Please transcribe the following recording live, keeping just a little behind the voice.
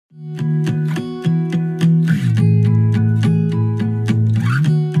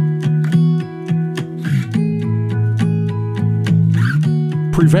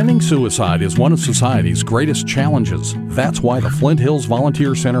Preventing suicide is one of society's greatest challenges. That's why the Flint Hills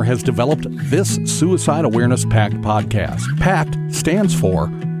Volunteer Center has developed this Suicide Awareness PACT podcast. PACT stands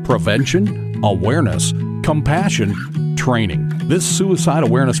for Prevention, Awareness, Compassion, Training. This Suicide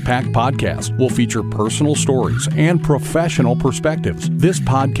Awareness PACT podcast will feature personal stories and professional perspectives. This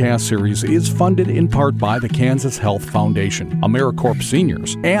podcast series is funded in part by the Kansas Health Foundation, AmeriCorps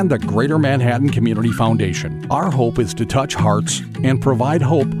Seniors, and the Greater Manhattan Community Foundation. Our hope is to touch hearts and provide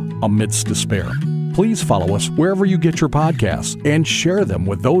hope amidst despair. Please follow us wherever you get your podcasts and share them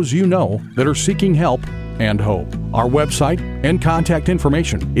with those you know that are seeking help and hope. Our website and contact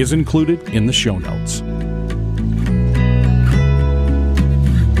information is included in the show notes.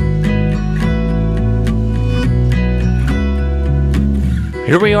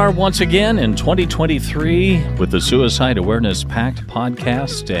 Here we are once again in 2023 with the Suicide Awareness PACT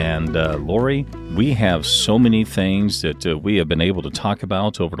podcast. And Lori, we have so many things that we have been able to talk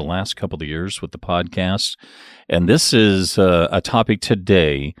about over the last couple of years with the podcast. And this is a topic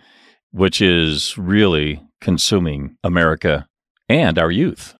today which is really consuming America and our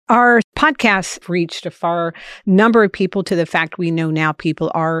youth. Our podcast reached a far number of people to the fact we know now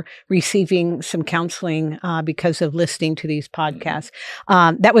people are receiving some counseling because of listening to these podcasts.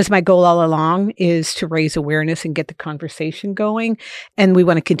 That was my goal all along, is to raise awareness and get the conversation going. And we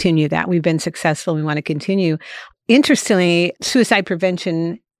want to continue that. We've been successful. We want to continue. Interestingly, suicide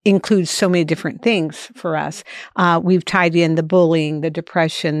prevention includes so many different things for us. We've tied in the bullying, the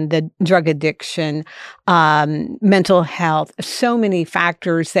depression, the drug addiction, mental health, so many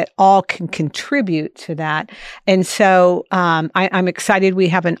factors that all can contribute to that. And so I'm excited. We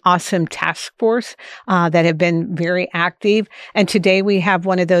have an awesome task force that have been very active. And today we have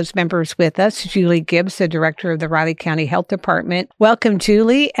one of those members with us, Julie Gibbs, the Director of the Riley County Health Department. Welcome,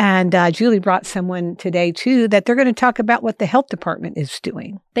 Julie. And Julie brought someone today, too, that they're going to talk about what the health department is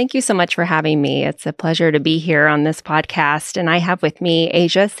doing. Thank you so much for having me. It's a pleasure to be here on this podcast. And I have with me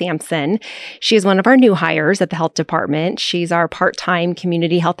Asia Sampson. She's one of our new hires at the health department. She's our part-time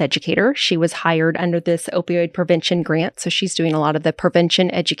community health educator. She was hired under this opioid prevention grant. So she's doing a lot of the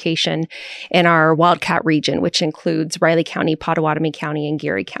prevention education in our Wildcat region, which includes Riley County, Pottawatomie County, and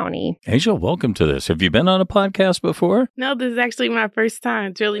Geary County. Asia, welcome to this. Have you been on a podcast before? No, this is actually my first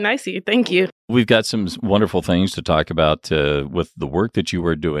time. It's really nice of you. Thank you. We've got some wonderful things to talk about with the work that you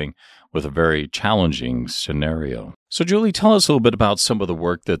were doing with a very challenging scenario. So, Julie, tell us a little bit about some of the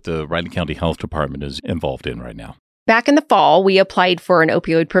work that the Riley County Health Department is involved in right now. Back in the fall, we applied for an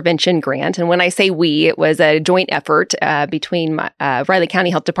opioid prevention grant. And when I say we, it was a joint effort between Riley County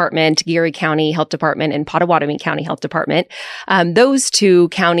Health Department, Geary County Health Department, and Pottawatomie County Health Department. Those two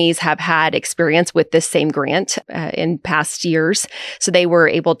counties have had experience with this same grant in past years. So they were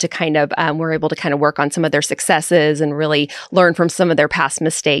able to kind of work on some of their successes and really learn from some of their past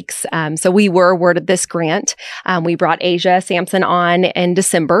mistakes. So we were awarded this grant. We brought Asia Sampson on in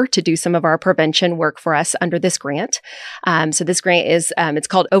December to do some of our prevention work for us under this grant. So this grant is, it's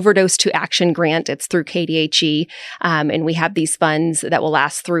called Overdose to Action Grant. It's through KDHE. And we have these funds that will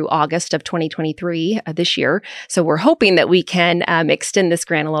last through August of 2023 this year. So we're hoping that we can extend this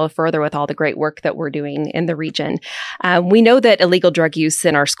grant a little further with all the great work that we're doing in the region. We know that illegal drug use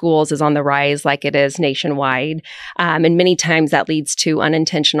in our schools is on the rise like it is nationwide. And many times that leads to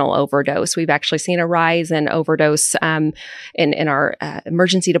unintentional overdose. We've actually seen a rise in overdose in our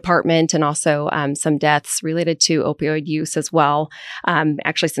emergency department, and also some deaths related to opioid use as well.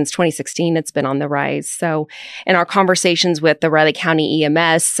 Actually, since 2016, it's been on the rise. So in our conversations with the Riley County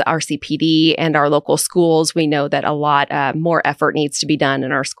EMS, RCPD, and our local schools, we know that a lot more effort needs to be done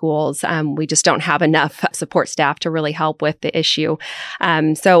in our schools. We just don't have enough support staff to really help with the issue.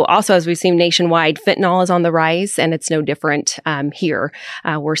 So also, as we've seen nationwide, fentanyl is on the rise, and it's no different here.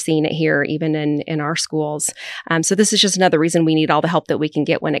 We're seeing it here even in our schools. So this is just another reason we need all the help that we can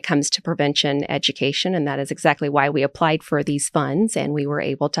get when it comes to prevention education, and that is exactly why we applied for these funds, and we were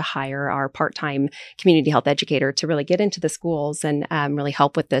able to hire our part-time community health educator to really get into the schools and really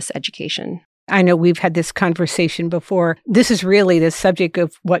help with this education. I know we've had this conversation before. This is really the subject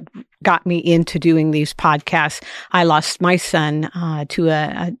of what got me into doing these podcasts. I lost my son to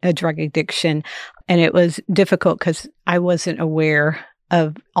a drug addiction, and it was difficult because I wasn't aware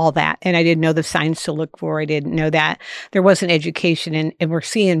of all that. And I didn't know the signs to look for. I didn't know that there wasn't education. And we're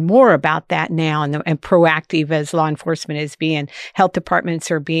seeing more about that now, and proactive as law enforcement is being, health departments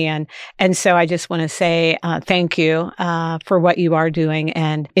are being. And so I just want to say thank you for what you are doing.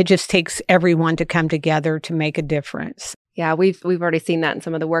 And it just takes everyone to come together to make a difference. Yeah, we've already seen that in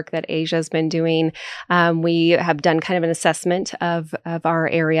some of the work that Asia's been doing. We have done kind of an assessment of our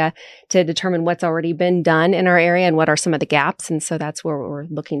area to determine what's already been done in our area and what are some of the gaps. And so that's where we're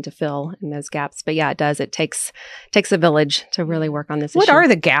looking to fill in those gaps. But yeah, it does. It takes a village to really work on this issue. What are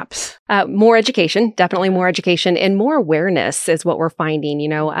the gaps? More education, definitely more education, and more awareness is what we're finding.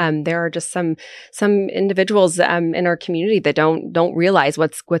 There are just some individuals in our community that don't realize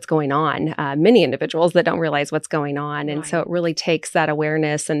what's going on. Many individuals that don't realize what's going on. And so it really takes that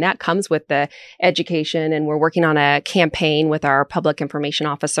awareness, and that comes with the education. And we're working on a campaign with our public information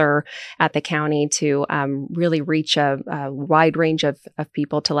officer at the county to really reach a wide range of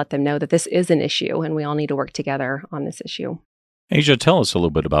people to let them know that this is an issue and we all need to work together on this issue. Asia, tell us a little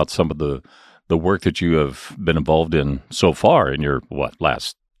bit about some of the work that you have been involved in so far in your,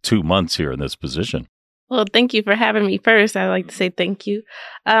 last 2 months here in this position. Well, thank you for having me first. I'd like to say thank you.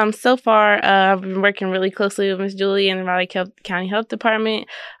 So far, I've been working really closely with Ms. Julie in the Riley County Health Department.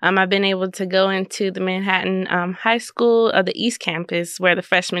 I've been able to go into the Manhattan High School, the East Campus, where the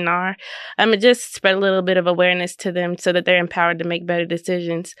freshmen are, and just spread a little bit of awareness to them so that they're empowered to make better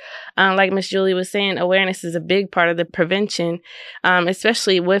decisions. Like Ms. Julie was saying, awareness is a big part of the prevention,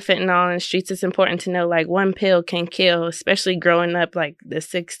 especially with fentanyl in the streets. It's important to know, like, one pill can kill, especially growing up like the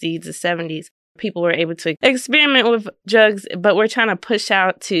 60s, the 70s. People were able to experiment with drugs, but we're trying to push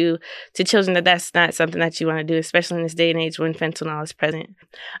out to children that that's not something that you want to do, especially in this day and age when fentanyl is present.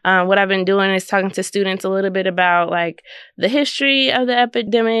 What I've been doing is talking to students a little bit about like the history of the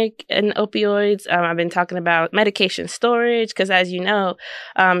epidemic and opioids. I've been talking about medication storage because, as you know,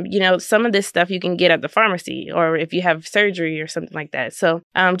 some of this stuff you can get at the pharmacy or if you have surgery or something like that. So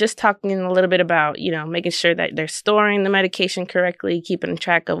just talking a little bit about, making sure that they're storing the medication correctly, keeping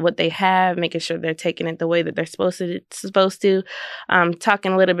track of what they have, making sure they're taking it the way that they're supposed to.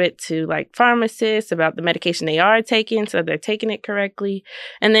 Talking a little bit to like pharmacists about the medication they are taking, so they're taking it correctly.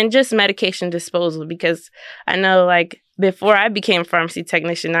 And then just medication disposal, because I know like before I became a pharmacy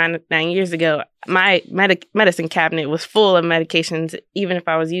technician 9 years ago, my medicine cabinet was full of medications, even if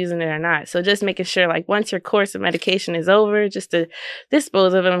I was using it or not. So just making sure, like, once your course of medication is over, just to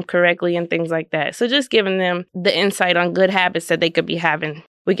dispose of them correctly and things like that. So just giving them the insight on good habits that they could be having.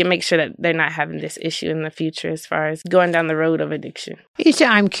 We can make sure that they're not having this issue in the future as far as going down the road of addiction. Isha,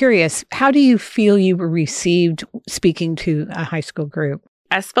 I'm curious, how do you feel you were received speaking to a high school group?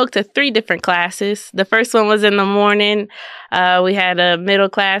 I spoke to 3 different classes. The first one was in the morning. We had a middle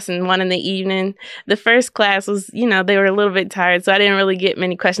class and one in the evening. The first class was, they were a little bit tired, so I didn't really get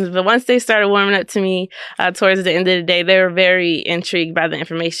many questions. But once they started warming up to me towards the end of the day, they were very intrigued by the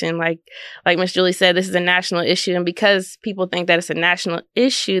information. Like Ms. Julie said, this is a national issue. And because people think that it's a national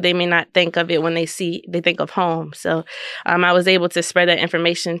issue, they may not think of it when they think of home. So I was able to spread that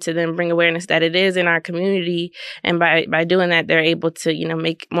information to them, bring awareness that it is in our community. And by doing that, they're able to,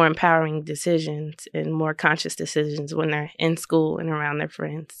 make more empowering decisions and more conscious decisions when they're in school and around their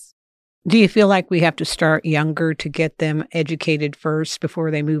friends. Do you feel like we have to start younger to get them educated first before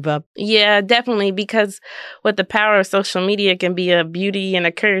they move up? Yeah, definitely, because with the power of social media can be a beauty and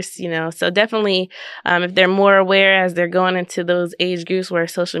a curse, So definitely, if they're more aware as they're going into those age groups where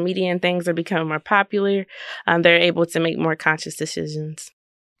social media and things are becoming more popular, they're able to make more conscious decisions.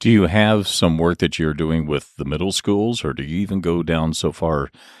 Do you have some work that you're doing with the middle schools, or do you even go down so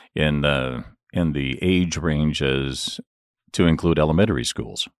far in the age range as to include elementary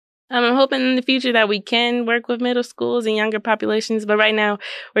schools? I'm hoping in the future that we can work with middle schools and younger populations, but right now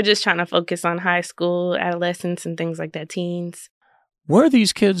we're just trying to focus on high school, adolescents, and things like that, teens. Where are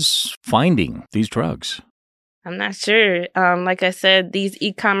these kids finding these drugs? I'm not sure. Like I said, these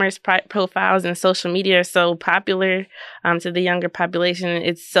e-commerce profiles and social media are so popular to the younger population.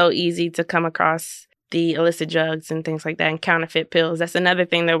 It's so easy to come across the illicit drugs and things like that, and counterfeit pills. That's another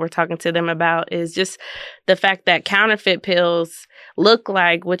thing that we're talking to them about, is just the fact that counterfeit pills look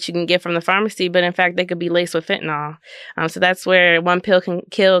like what you can get from the pharmacy, but in fact, they could be laced with fentanyl. So that's where one pill can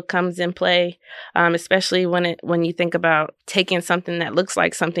kill comes in play, especially when you think about taking something that looks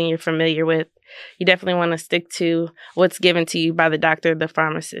like something you're familiar with. You definitely want to stick to what's given to you by the doctor or the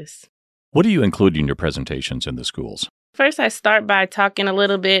pharmacist. What do you include in your presentations in the schools? First, I start by talking a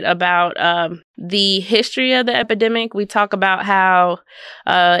little bit about the history of the epidemic. We talk about how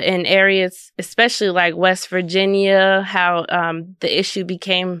in areas, especially like West Virginia, how the issue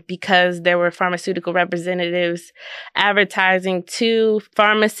became because there were pharmaceutical representatives advertising to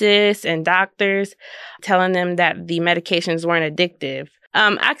pharmacists and doctors, telling them that the medications weren't addictive.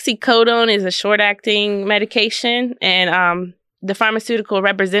 Oxycodone is a short-acting medication, and the pharmaceutical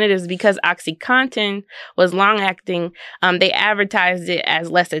representatives, because OxyContin was long-acting, they advertised it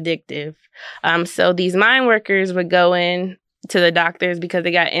as less addictive. So these mine workers would go in to the doctors because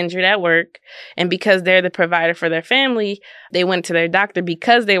they got injured at work. And because they're the provider for their family, they went to their doctor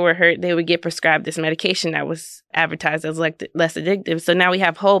because they were hurt. They would get prescribed this medication that was advertised as less addictive. So now we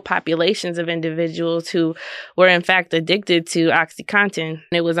have whole populations of individuals who were in fact addicted to OxyContin. And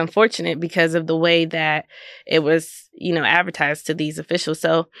it was unfortunate because of the way that it was, advertised to these officials.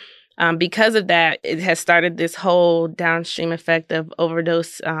 So because of that, it has started this whole downstream effect of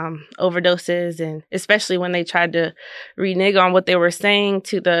overdoses, and especially when they tried to renege on what they were saying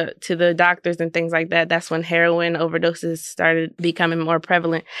to the doctors and things like that. That's when heroin overdoses started becoming more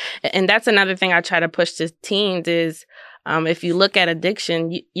prevalent. And that's another thing I try to push to teens is, if you look at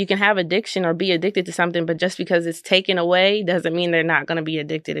addiction, you can have addiction or be addicted to something, but just because it's taken away doesn't mean they're not going to be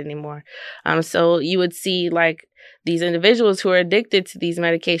addicted anymore. So you would see like these individuals who are addicted to these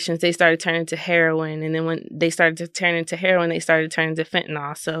medications, they started turning to heroin. And then when they started to turn into heroin, they started turning to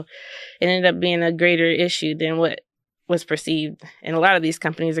fentanyl. So it ended up being a greater issue than what was perceived. And a lot of these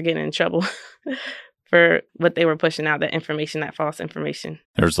companies are getting in trouble for what they were pushing out, that information, that false information.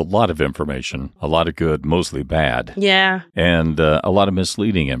 There's a lot of information, a lot of good, mostly bad. Yeah. And a lot of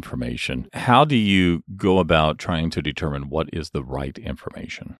misleading information. How do you go about trying to determine what is the right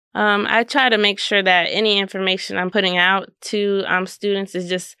information? I try to make sure that any information I'm putting out to students is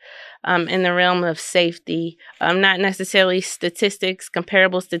just in the realm of safety, not necessarily statistics,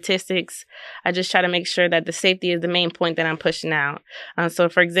 comparable statistics. I just try to make sure that the safety is the main point that I'm pushing out. So,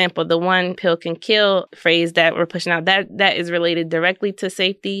 for example, the one pill can kill phrase that we're pushing out, that is related directly to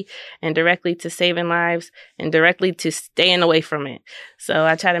safety and directly to saving lives and directly to staying away from it. So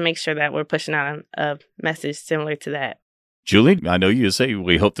I try to make sure that we're pushing out a message similar to that. Julie, I know you say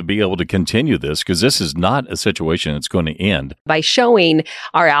we hope to be able to continue this because this is not a situation that's going to end. By showing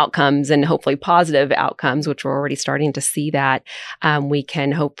our outcomes and hopefully positive outcomes, which we're already starting to see that, we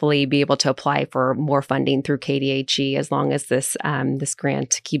can hopefully be able to apply for more funding through KDHE as long as this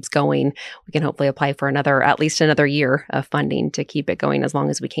grant keeps going. We can hopefully apply for at least another year of funding to keep it going as long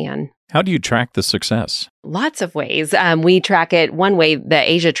as we can. How do you track the success? Lots of ways. We track it. One way that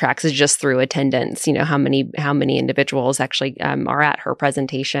Asia tracks is just through attendance. How many individuals actually are at her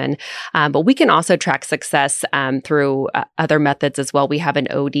presentation. But we can also track success through other methods as well. We have an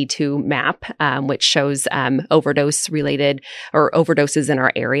OD2 map, which shows overdose related or overdoses in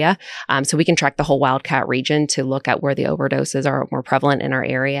our area. So we can track the whole Wildcat region to look at where the overdoses are more prevalent in our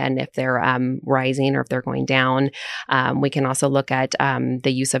area and if they're rising or if they're going down. We can also look at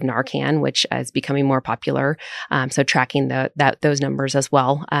the use of Narcan, which is becoming more popular. So tracking those numbers as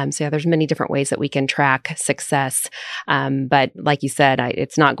well. So there's many different ways that we can track success. But like you said,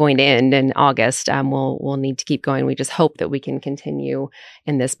 it's not going to end in August. We'll need to keep going. We just hope that we can continue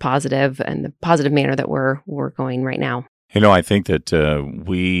in this positive manner that we're going right now. I think that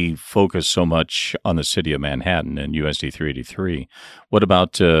we focus so much on the city of Manhattan and USD 383. What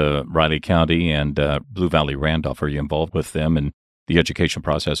about Riley County and Blue Valley Randolph? Are you involved with them in the education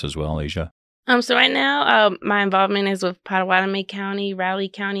process as well, Asia? So right now, my involvement is with Pottawatomie County, Riley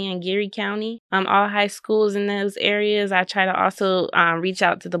County, and Geary County. All high schools in those areas. I try to also reach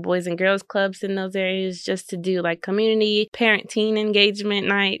out to the Boys and Girls Clubs in those areas just to do like community parent-teen engagement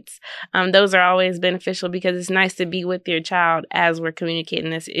nights. Those are always beneficial because it's nice to be with your child as we're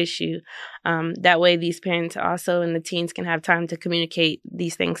communicating this issue. That way, these parents also and the teens can have time to communicate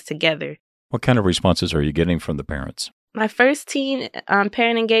these things together. What kind of responses are you getting from the parents? My first teen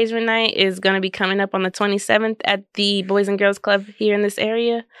parent engagement night is going to be coming up on the 27th at the Boys and Girls Club here in this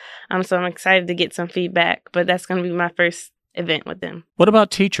area. So I'm excited to get some feedback, but that's going to be my first event with them. What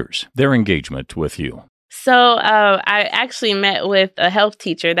about teachers, their engagement with you? So I actually met with a health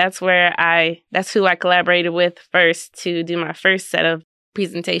teacher. That's who I collaborated with first to do my first set of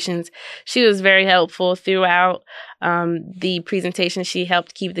presentations. She was very helpful throughout the presentation. She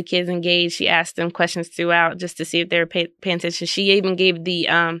helped keep the kids engaged. She asked them questions throughout just to see if they were paying attention. She even gave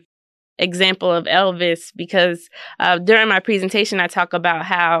the example of Elvis because during my presentation, I talk about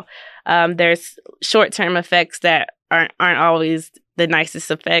how there's short-term effects that aren't always the nicest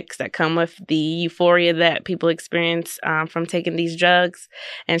effects that come with the euphoria that people experience from taking these drugs.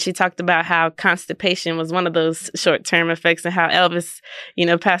 And she talked about how constipation was one of those short-term effects and how Elvis,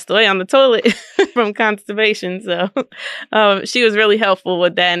 passed away on the toilet from constipation. So she was really helpful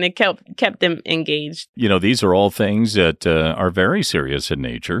with that, and it kept them engaged. These are all things that are very serious in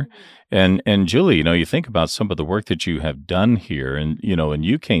nature. And Julie, you think about some of the work that you have done here, and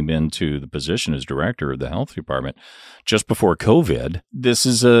you came into the position as director of the health department just before COVID. This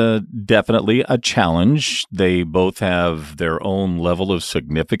is definitely a challenge. They both have their own level of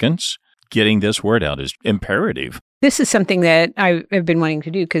significance. Getting this word out is imperative. This is something that I've been wanting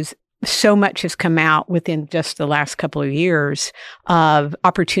to do because so much has come out within just the last couple of years of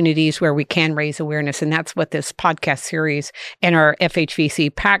opportunities where we can raise awareness. And that's what this podcast series and our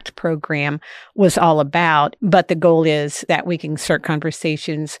FHVC PACT program was all about. But the goal is that we can start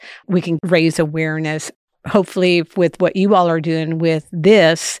conversations, we can raise awareness. Hopefully with what you all are doing with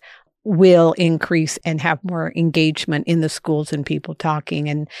this, will increase and have more engagement in the schools and people talking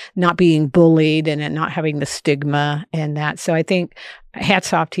and not being bullied and not having the stigma and that. So I think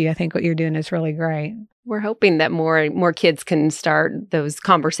hats off to you. I think what you're doing is really great. We're hoping that more kids can start those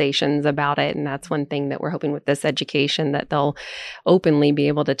conversations about it. And that's one thing that we're hoping with this education, that they'll openly be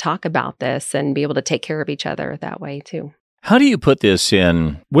able to talk about this and be able to take care of each other that way too. How do you put this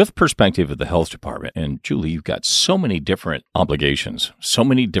in with perspective of the health department? And Julie, you've got so many different obligations, so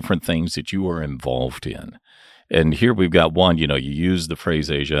many different things that you are involved in. And here we've got one, you use the phrase,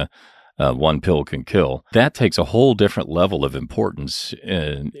 Asia, one pill can kill. That takes a whole different level of importance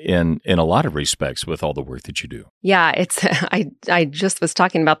in a lot of respects with all the work that you do. Yeah, I just was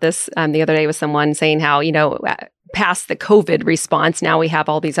talking about this the other day with someone saying how, past the COVID response, now we have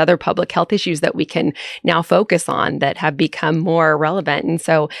all these other public health issues that we can now focus on that have become more relevant. And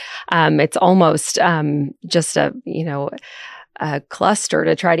so it's almost just a cluster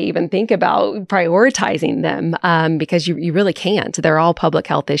to try to even think about prioritizing them because you really can't. They're all public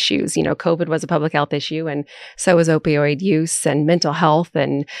health issues. COVID was a public health issue, and so is opioid use and mental health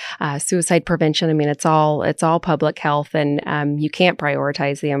and suicide prevention. I mean, it's all public health, and you can't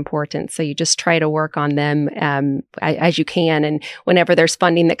prioritize the importance. So you just try to work on them as you can. And whenever there's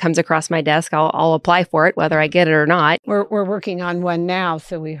funding that comes across my desk, I'll apply for it, whether I get it or not. We're working on one now,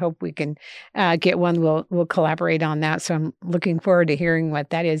 so we hope we can get one. We'll collaborate on that. So I'm looking forward to hearing what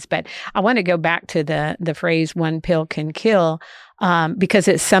that is. But I want to go back to the phrase "one pill can kill," because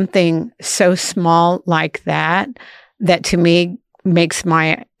it's something so small like that to me makes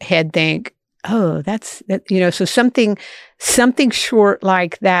my head think, oh, that's that. So something short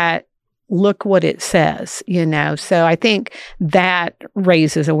like that. Look what it says. So I think that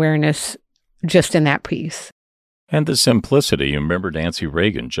raises awareness just in that piece. And the simplicity. You remember Nancy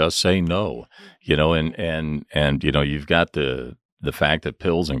Reagan, just say no, and you've got the fact that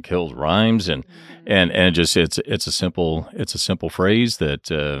pills and kills rhymes and just it's a simple phrase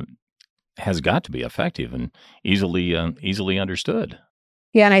that has got to be effective and easily understood.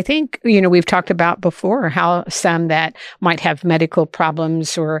 Yeah, and I think, we've talked about before how some that might have medical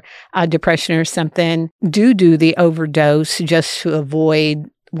problems or depression or something do the overdose just to avoid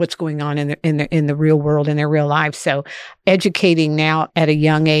what's going on in the real world, in their real life. So educating now at a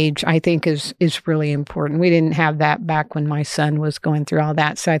young age, I think is really important. We didn't have that back when my son was going through all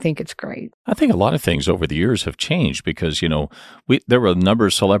that. So I think it's great. I think a lot of things over the years have changed because, there were a number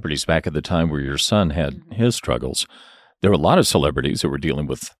of celebrities back at the time where your son had his struggles. There were a lot of celebrities that were dealing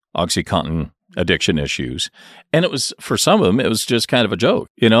with OxyContin addiction issues. And it was, for some of them, it was just kind of a joke.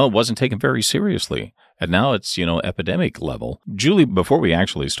 It wasn't taken very seriously. And now it's, epidemic level. Julie, before we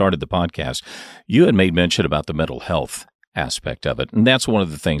actually started the podcast, you had made mention about the mental health aspect of it. And that's one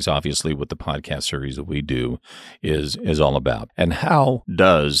of the things, obviously, with the podcast series that we do is all about. And how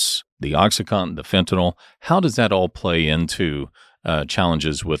does the OxyContin, the fentanyl, how does that all play into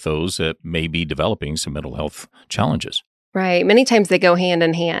challenges with those that may be developing some mental health challenges? Right. Many times they go hand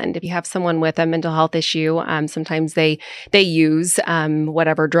in hand. If you have someone with a mental health issue, sometimes they use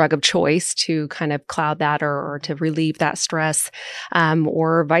whatever drug of choice to kind of cloud that or to relieve that stress,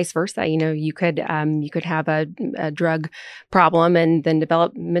 or vice versa. You could have a drug problem and then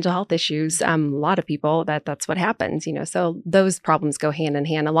develop mental health issues. A lot of people that's what happens. So those problems go hand in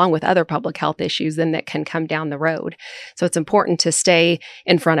hand along with other public health issues then that can come down the road. So it's important to stay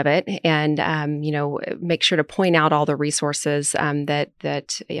in front of it and make sure to point out all the resources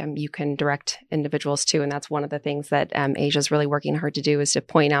that you can direct individuals to. And that's one of the things that Asia's really working hard to do is to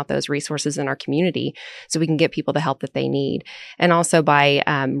point out those resources in our community so we can get people the help that they need. And also by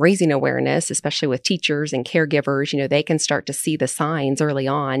raising awareness, especially with teachers and caregivers, they can start to see the signs early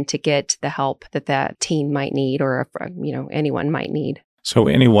on to get the help that teen might need or, anyone might need. So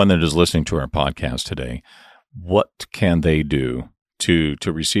anyone that is listening to our podcast today, what can they do to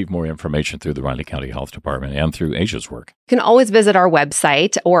receive more information through the Riley County Health Department and through Asia's work? You can always visit our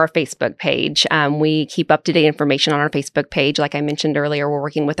website or our Facebook page. We keep up-to-date information on our Facebook page. Like I mentioned earlier, we're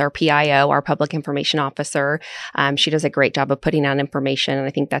working with our PIO, our Public Information Officer. She does a great job of putting out information, and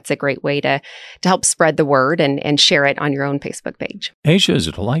I think that's a great way to help spread the word and share it on your own Facebook page. Asia, it's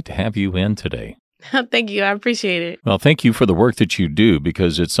a delight to have you in today. Thank you. I appreciate it. Well, thank you for the work that you do,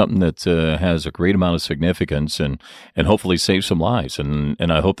 because it's something that has a great amount of significance and hopefully save some lives. And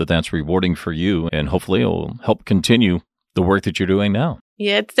I hope that that's rewarding for you, and hopefully it will help continue the work that you're doing now.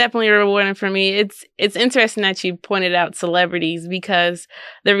 Yeah, it's definitely rewarding for me. It's interesting that you pointed out celebrities, because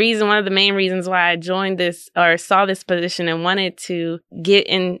one of the main reasons why I joined this or saw this position and wanted to get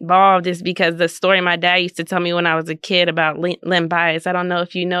involved is because the story my dad used to tell me when I was a kid about Len Bias. I don't know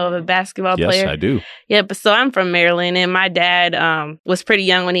if you know of a basketball player. Yes, I do. Yeah, but so I'm from Maryland, and my dad was pretty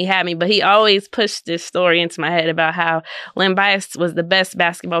young when he had me, but he always pushed this story into my head about how Len Bias was the best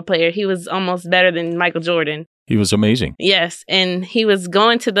basketball player. He was almost better than Michael Jordan. He was amazing. Yes, and he was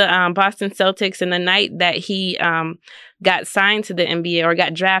going to the Boston Celtics, and the night that he got signed to the NBA or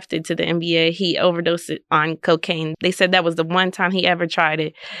got drafted to the NBA, he overdosed on cocaine. They said that was the one time he ever tried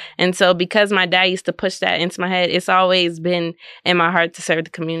it. And so because my dad used to push that into my head, it's always been in my heart to serve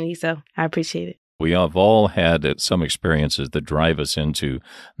the community, so I appreciate it. We have all had some experiences that drive us into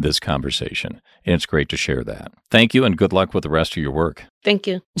this conversation, and it's great to share that. Thank you, and good luck with the rest of your work. Thank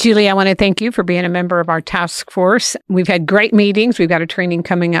you. Julie, I want to thank you for being a member of our task force. We've had great meetings. We've got a training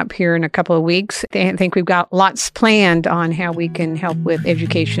coming up here in a couple of weeks. I think we've got lots planned on how we can help with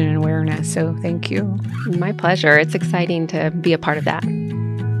education and awareness. So thank you. My pleasure. It's exciting to be a part of that.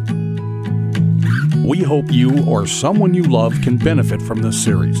 We hope you or someone you love can benefit from this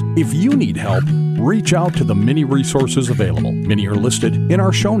series. If you need help, reach out to the many resources available. Many are listed in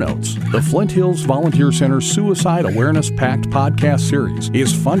our show notes. The Flint Hills Volunteer Center Suicide Awareness PA.C.T podcast series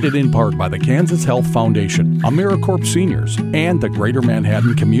is funded in part by the Kansas Health Foundation, AmeriCorps Seniors, and the Greater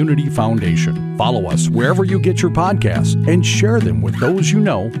Manhattan Community Foundation. Follow us wherever you get your podcasts and share them with those you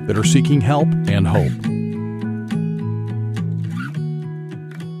know that are seeking help and hope.